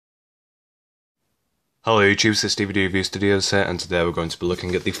Hello YouTube, this is DVD Review Studios here, and today we're going to be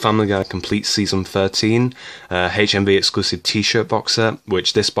looking at the Family Guy Complete Season 13 HMV exclusive t-shirt box set,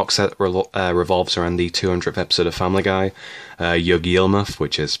 which this box set revolves around the 200th episode of Family Guy, Yogi Ilmuth,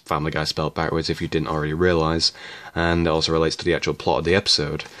 which is Family Guy spelled backwards if you didn't already realise, and it also relates to the actual plot of the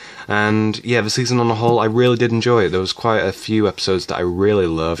episode. And yeah, the season on the whole, I really did enjoy it. There was quite a few episodes that I really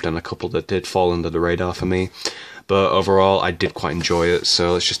loved, and a couple that did fall under the radar for me. But overall, I did quite enjoy it,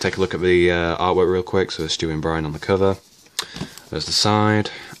 so let's just take a look at the artwork real quick. So there's Stu and Brian on the cover, there's the side,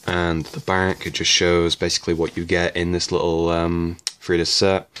 and the back. It just shows basically what you get in this little 3-disc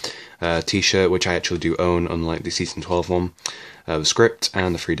set t-shirt, which I actually do own, unlike the Season 12 one. The script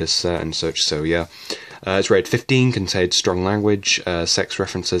and the 3-disc set and such, so yeah. It's rated 15, contains strong language, sex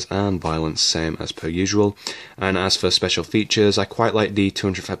references and violence, same as per usual. And as for special features, I quite like the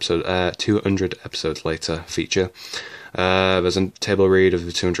 200 episodes later feature. There's a table read of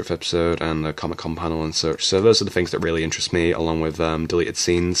the 200th episode and the Comic-Con panel and such, so those are the things that really interest me, along with deleted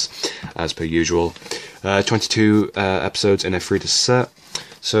scenes, as per usual. 22 episodes in a 3-disc set.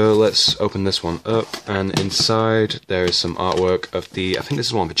 So let's open this one up, and inside there is some artwork of the, I think this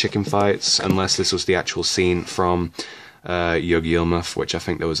is one of the chicken fights, unless this was the actual scene from Yogi Ilmuth, which I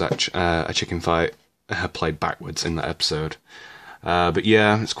think there was a chicken fight played backwards in that episode. But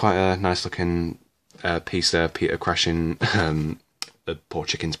yeah, it's quite a nice looking piece there, Peter crashing the poor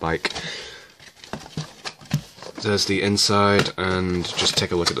chicken's bike. There's the inside, and just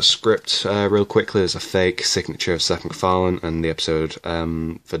take a look at the script real quickly. There's a fake signature of Seth MacFarlane, and the episode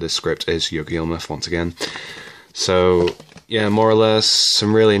for this script is Yogi Ilmuth once again. So yeah, more or less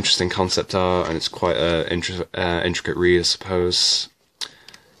some really interesting concept art, and it's quite an intricate read, I suppose.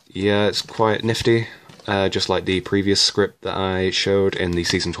 Yeah, it's quite nifty, just like the previous script that I showed in the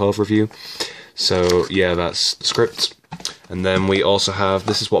Season 12 review. So yeah, that's the script. And then we also have,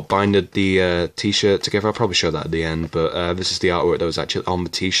 this is what binded the t-shirt together. I'll probably show that at the end, but this is the artwork that was actually on the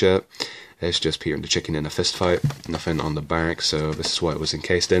t-shirt. It's just Peter and the chicken in a fist fight, nothing on the back, so this is what it was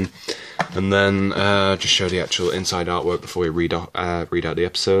encased in. And then just show the actual inside artwork before we read out the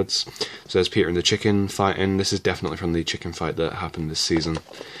episodes. So there's Peter and the chicken fighting. This is definitely from the chicken fight that happened this season.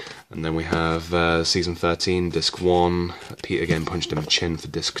 And then we have Season 13, Disc 1, Peter getting punched in the chin for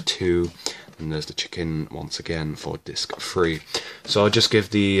Disc 2. And there's the chicken once again for Disc 3. So I'll just give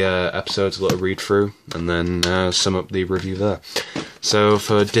the episodes a little read through and then sum up the review there. So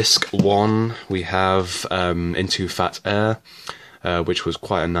for Disc 1 we have Into Fat Air, which was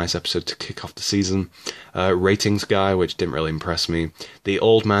quite a nice episode to kick off the season. Ratings Guy, which didn't really impress me. The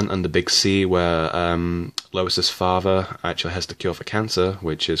Old Man and the Big C, where Lois's father actually has the cure for cancer,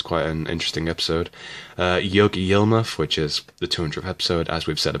 which is quite an interesting episode. Yogi Ilmuth, which is the 200th episode, as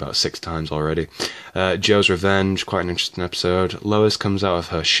we've said about 6 times already. Joe's Revenge, quite an interesting episode. Lois comes out of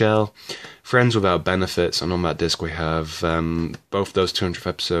her shell. Friends Without Benefits, and on that disc we have both those 200th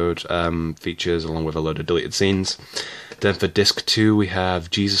episode features, along with a load of deleted scenes. Then for Disc 2 we have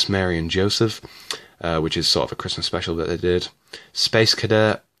Jesus, Mary and Joseph, which is sort of a Christmas special that they did. Space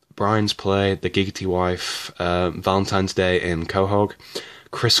Cadet, Brian's Play, The Giggity Wife, Valentine's Day in Quahog.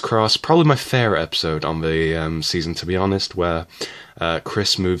 Crisscross, probably my favourite episode on the season, to be honest, where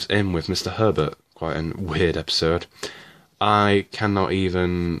Chris moves in with Mr. Herbert. Quite a weird episode. I cannot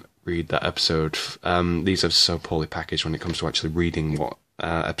even read that episode. These are so poorly packaged when it comes to actually reading what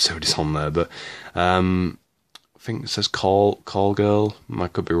episode is on there, but I think it says Call Girl, I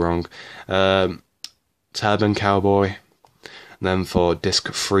could be wrong. Turban Cowboy. And then for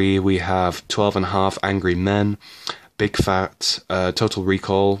Disc 3 we have 12.5 Angry Men, Big Fat, Total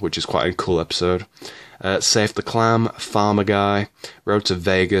Recall, which is quite a cool episode. Save the Clam, Farmer Guy, Road to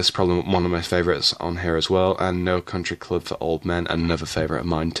Vegas, probably one of my favourites on here as well, and No Country Club for Old Men, another favourite of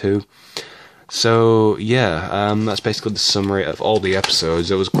mine too. So yeah, that's basically the summary of all the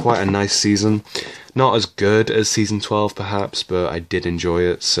episodes. It was quite a nice season. Not as good as Season 12 perhaps, but I did enjoy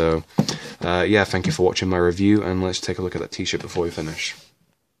it. So yeah, thank you for watching my review, and let's take a look at that t-shirt before we finish.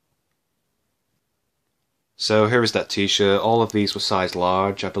 So here is that t-shirt. All of these were size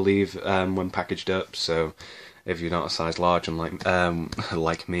large, I believe, when packaged up, so if you're not a size large and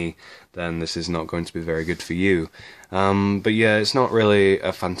like me, then this is not going to be very good for you. But yeah, it's not really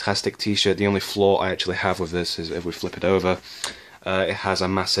a fantastic t-shirt. The only flaw I actually have with this is if we flip it over, it has a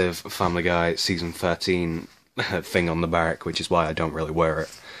massive Family Guy Season 13 thing on the back, which is why I don't really wear it.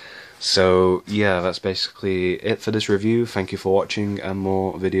 So yeah, that's basically it for this review. Thank you for watching, and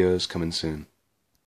more videos coming soon.